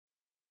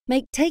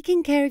Make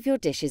taking care of your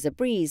dishes a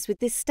breeze with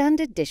this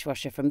standard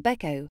dishwasher from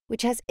Beko,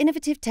 which has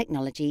innovative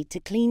technology to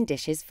clean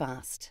dishes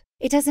fast.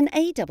 It has an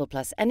A++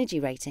 energy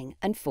rating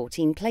and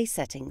 14 place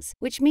settings,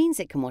 which means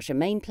it can wash a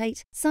main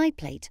plate, side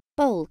plate,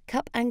 bowl,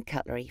 cup and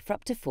cutlery for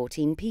up to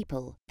 14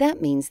 people. That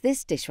means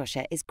this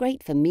dishwasher is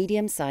great for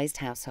medium-sized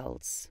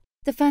households.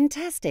 The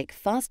fantastic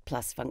Fast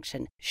Plus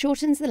function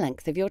shortens the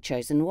length of your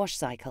chosen wash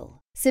cycle.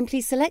 Simply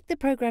select the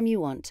program you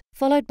want,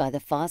 followed by the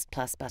Fast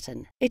Plus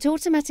button. It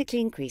automatically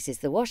increases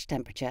the wash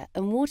temperature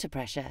and water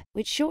pressure,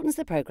 which shortens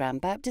the program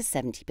by up to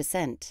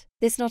 70%.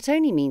 This not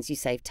only means you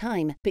save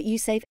time, but you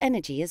save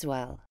energy as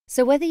well.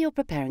 So whether you're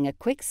preparing a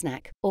quick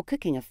snack or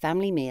cooking a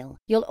family meal,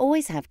 you'll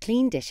always have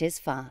clean dishes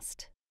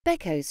fast.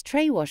 Beko's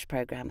TrayWash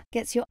program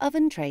gets your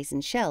oven trays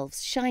and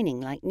shelves shining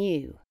like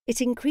new.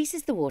 It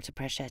increases the water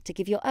pressure to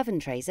give your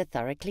oven trays a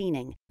thorough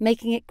cleaning,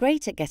 making it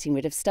great at getting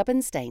rid of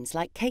stubborn stains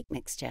like cake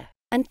mixture.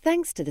 And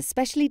thanks to the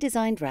specially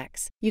designed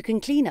racks, you can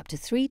clean up to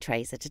 3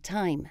 trays at a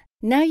time.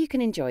 Now you can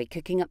enjoy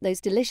cooking up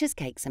those delicious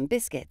cakes and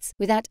biscuits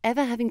without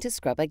ever having to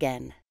scrub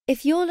again.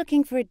 If you're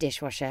looking for a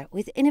dishwasher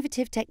with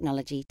innovative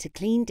technology to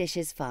clean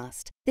dishes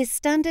fast, this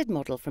standard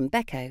model from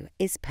Beko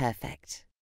is perfect.